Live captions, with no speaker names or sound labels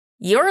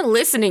You're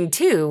listening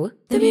to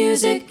the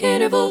Music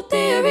Interval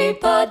Theory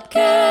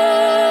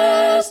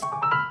Podcast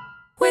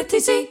with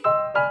TC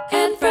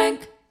and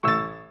Frank.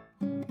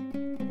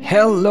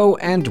 Hello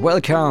and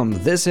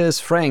welcome. This is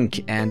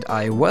Frank and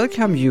I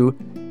welcome you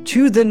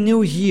to the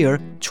new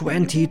year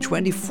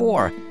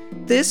 2024.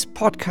 This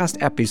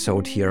podcast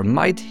episode here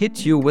might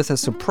hit you with a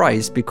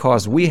surprise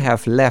because we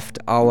have left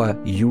our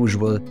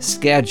usual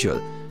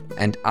schedule,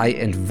 and I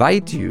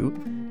invite you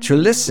to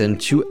listen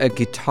to a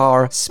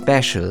guitar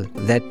special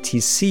that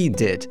TC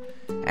did.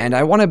 And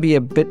I want to be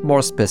a bit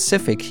more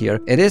specific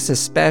here. It is a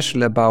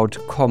special about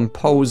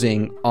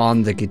composing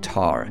on the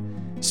guitar.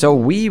 So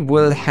we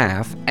will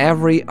have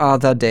every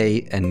other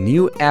day a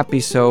new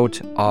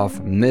episode of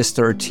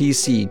Mr.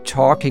 TC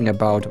talking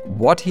about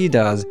what he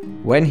does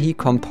when he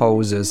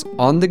composes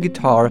on the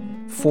guitar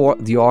for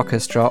the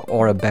orchestra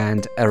or a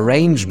band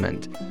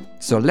arrangement.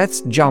 So let's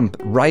jump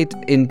right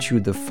into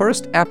the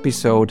first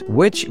episode,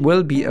 which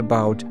will be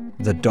about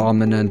the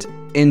dominant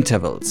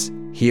intervals.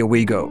 Here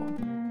we go.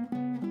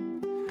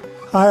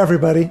 Hi,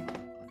 everybody.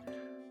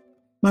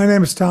 My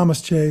name is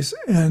Thomas Chase,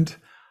 and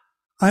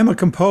I'm a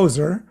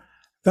composer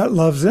that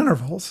loves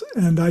intervals,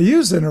 and I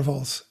use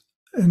intervals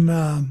in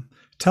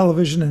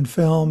television and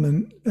film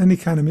and any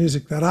kind of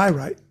music that I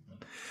write.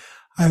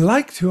 I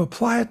like to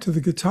apply it to the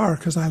guitar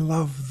because I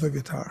love the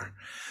guitar.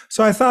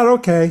 So I thought,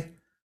 okay,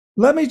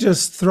 let me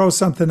just throw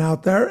something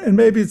out there, and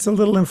maybe it's a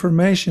little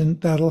information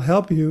that'll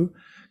help you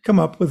come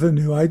up with a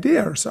new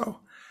idea or so.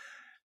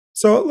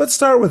 So let's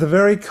start with a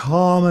very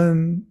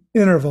common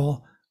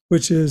interval,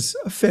 which is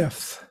a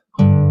fifth.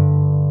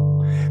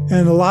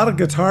 And a lot of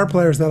guitar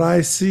players that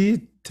I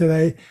see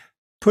today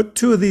put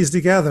two of these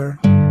together,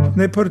 and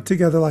they put it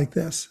together like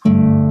this.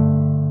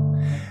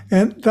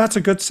 And that's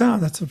a good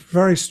sound. That's a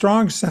very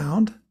strong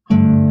sound.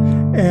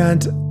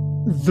 And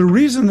the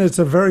reason it's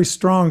a very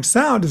strong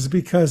sound is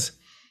because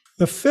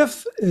the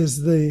fifth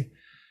is the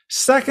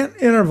second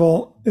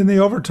interval in the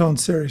overtone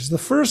series. The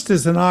first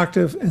is an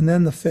octave and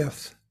then the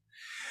fifth.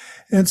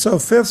 And so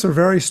fifths are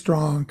very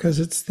strong because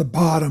it's the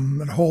bottom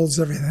that holds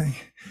everything.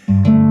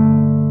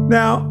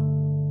 Now,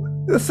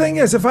 the thing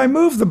is, if I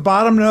move the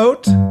bottom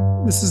note,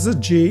 this is a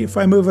G, if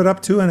I move it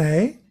up to an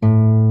A,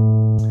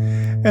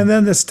 and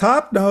then this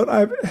top note,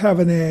 I have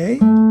an A,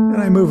 and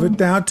I move it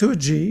down to a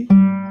G.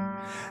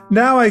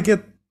 Now I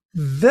get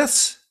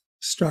this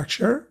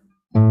structure,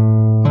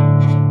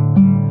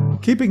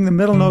 keeping the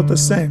middle note the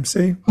same,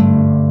 see?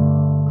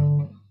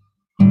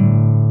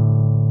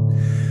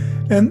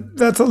 And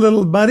that's a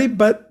little muddy,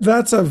 but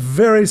that's a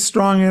very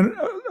strong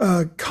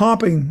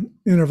comping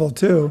interval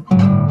too.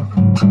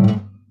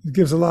 It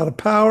gives a lot of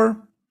power.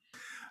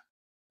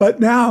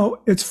 But now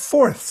it's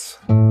fourths.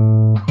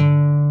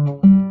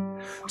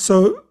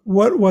 So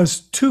what was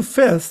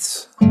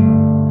 2/5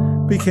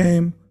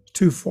 became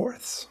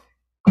 2/4.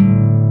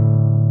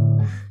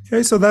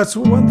 Okay, so that's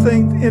one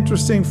thing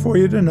interesting for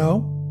you to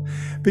know.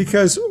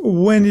 Because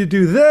when you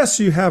do this,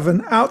 you have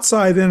an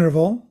outside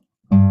interval.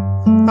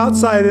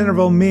 Outside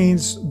interval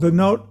means the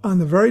note on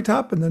the very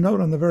top and the note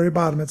on the very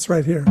bottom. It's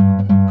right here.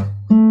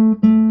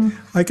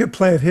 I could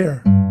play it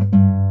here.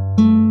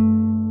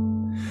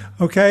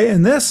 Okay,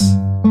 and this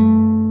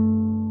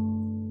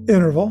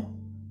interval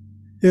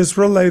is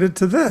related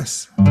to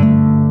this.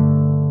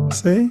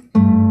 See?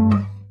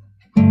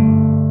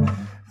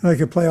 And I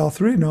could play all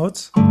three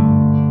notes.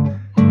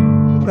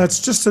 That's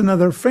just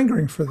another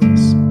fingering for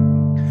this.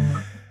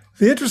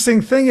 The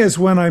interesting thing is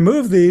when I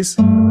move these,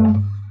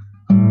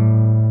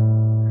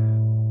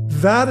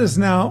 that is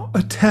now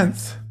a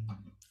tenth.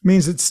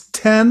 Means it's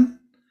 10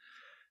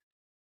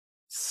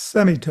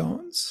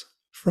 semitones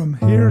from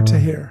here to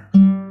here.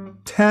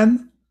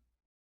 10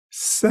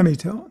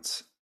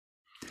 semitones.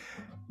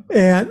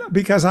 And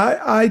because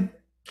I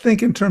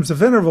think in terms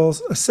of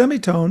intervals, a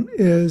semitone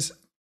is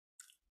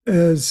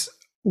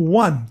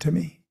 1 to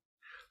me.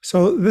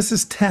 So this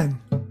is 10.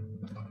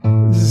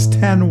 This is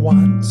 10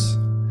 ones.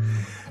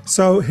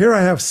 So here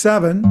I have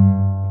 7.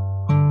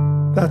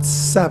 That's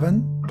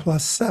 7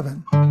 plus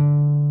 7.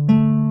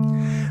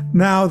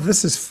 Now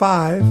this is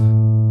 5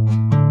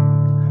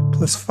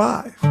 plus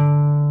 5.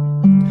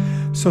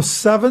 So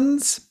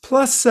 7s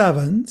plus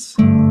 7s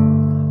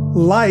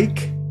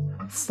like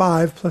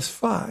 5 plus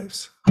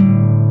 5s.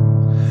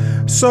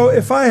 So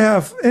if I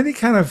have any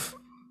kind of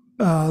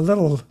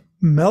little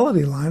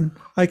melody line,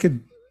 I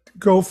could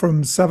go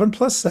from 7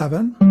 plus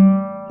 7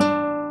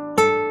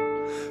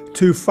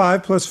 to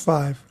 5 plus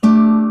 5.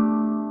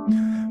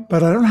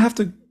 But I don't have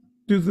to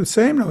do the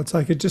same notes.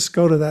 I could just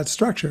go to that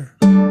structure.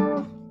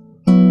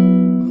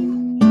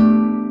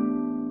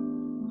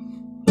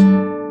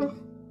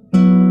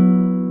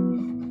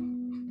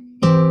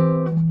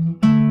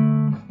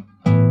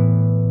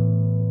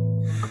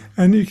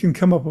 And you can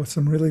come up with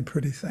some really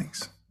pretty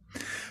things.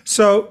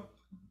 So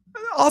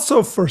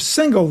also for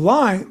single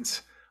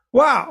lines,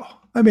 wow.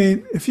 I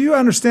mean, if you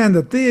understand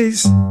that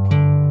these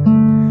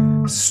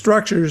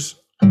structures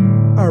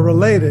are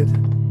related,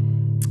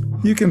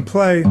 you can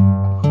play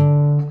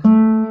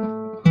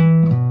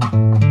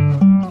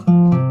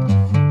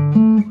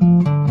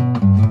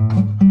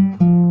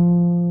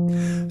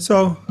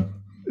So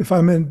if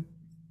I'm in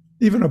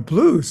even a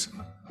blues,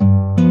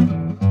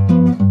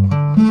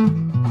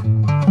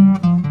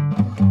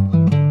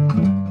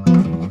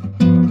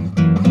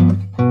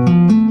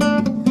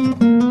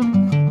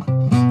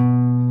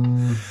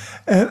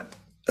 and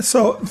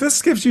so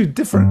this gives you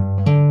different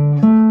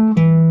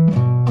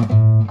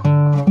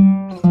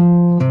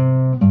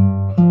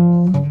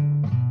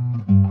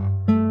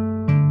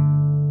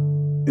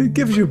it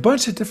gives you a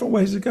bunch of different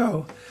ways to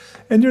go.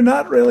 And you're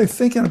not really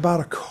thinking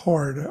about a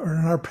chord or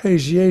an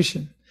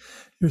arpeggiation.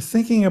 You're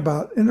thinking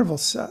about interval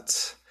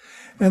sets.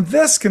 And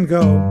this can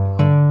go.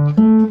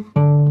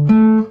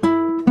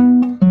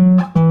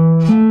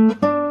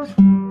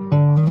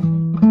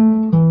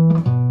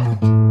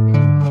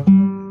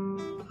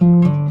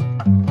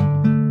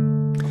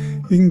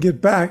 You can get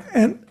back,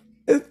 and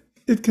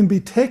it can be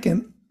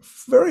taken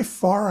very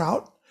far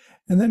out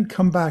and then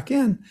come back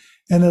in.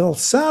 And it'll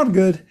sound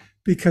good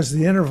because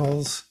the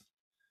intervals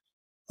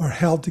are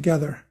held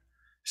together.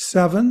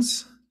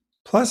 7s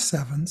plus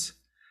 7s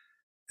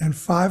and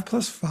 5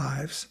 plus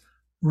 5s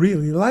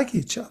really like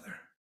each other.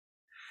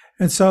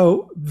 And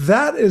so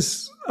that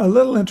is a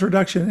little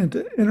introduction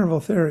into interval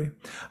theory.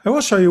 I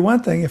will show you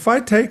one thing. If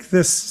I take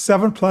this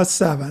 7 plus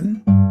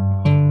 7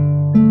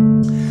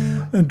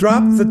 and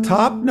drop the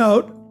top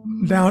note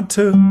down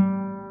to,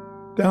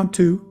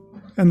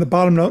 and the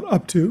bottom note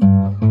up to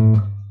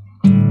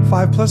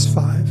 5 plus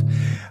 5,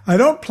 I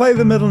don't play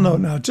the middle note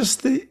now,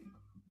 just the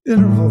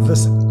interval,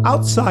 this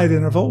outside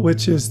interval,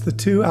 which is the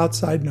 2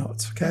 outside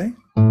notes, okay?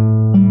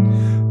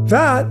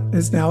 That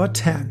is now a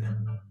 10.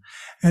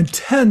 And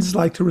 10s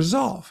like to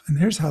resolve. And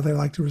here's how they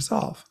like to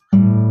resolve.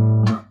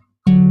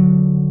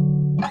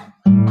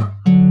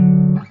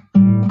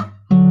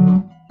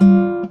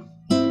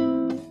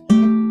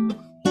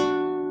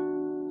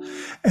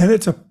 And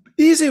it's an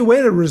easy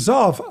way to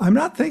resolve. I'm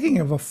not thinking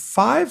of a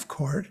 5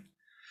 chord.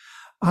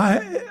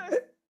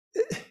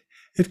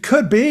 It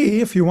could be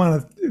if you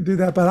want to do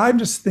that, but I'm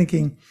just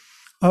thinking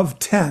of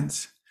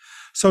 10s.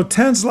 So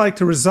 10s like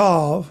to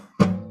resolve.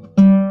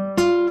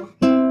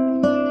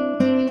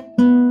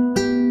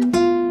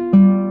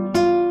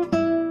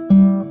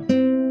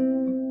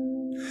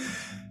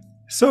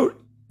 So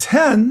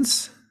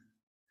 10s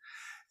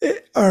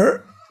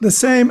are the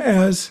same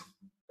as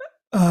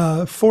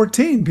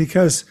 14,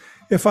 because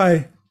if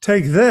I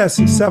take this,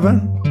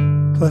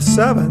 7 plus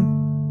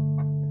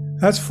 7,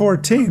 that's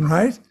 14,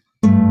 right?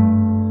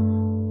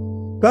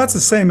 That's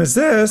the same as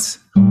this.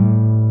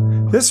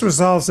 This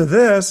resolves to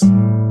this.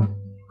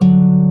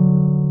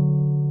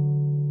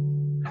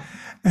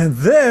 And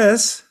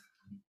this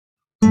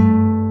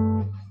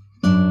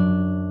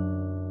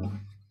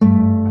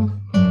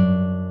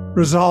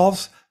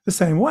resolves the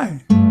same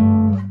way.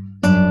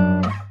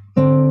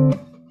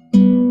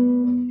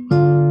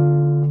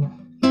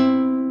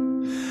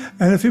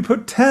 And if you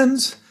put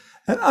 10s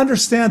and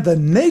understand the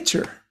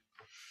nature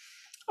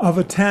of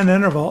a 10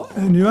 interval,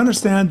 and you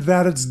understand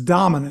that it's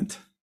dominant,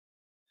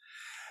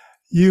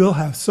 you'll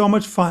have so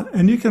much fun.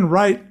 And you can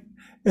write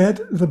it.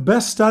 The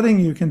best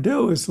studying you can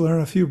do is learn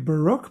a few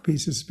Baroque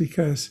pieces,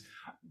 because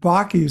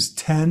Bach used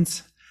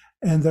 10s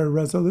and their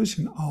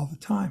resolution all the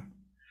time.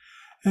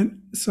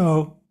 And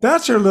so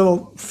that's your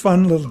little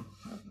fun little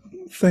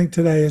thing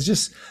today, is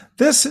just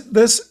this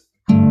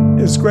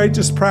is great.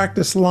 Just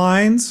practice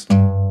lines.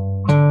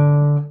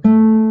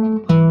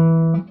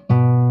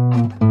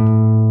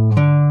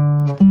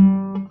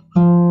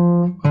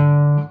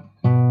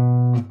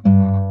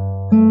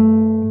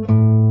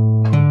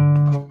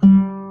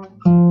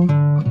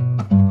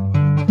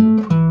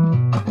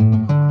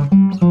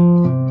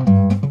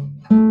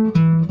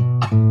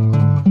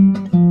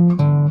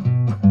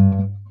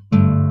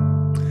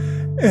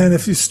 And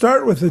if you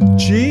start with a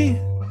G,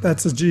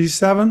 that's a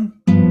G7,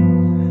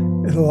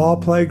 it'll all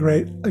play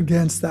great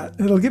against that.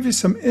 It'll give you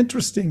some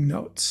interesting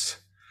notes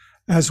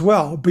as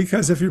well,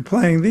 because if you're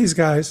playing these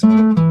guys,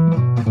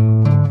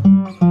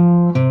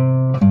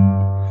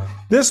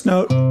 this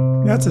note,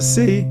 that's a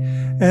C,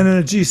 and in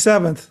a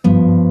G7th,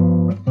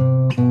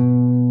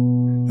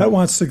 that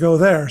wants to go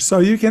there. So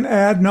you can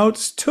add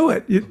notes to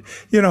it. You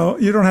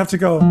don't have to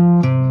go.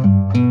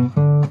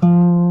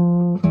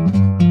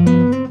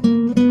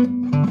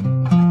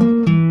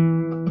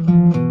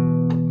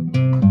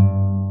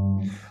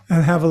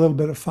 And have a little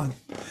bit of fun.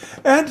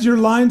 And your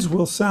lines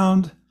will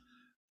sound,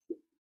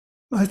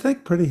 I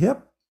think, pretty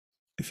hip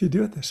if you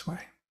do it this way.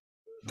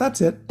 That's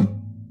it.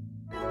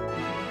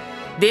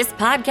 This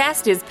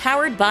podcast is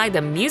powered by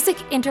the Music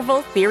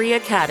Interval Theory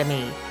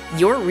Academy,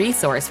 your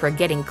resource for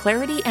getting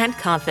clarity and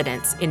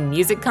confidence in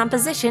music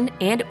composition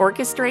and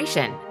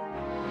orchestration.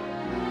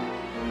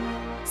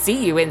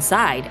 See you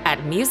inside at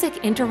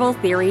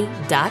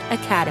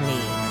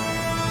musicintervaltheory.academy.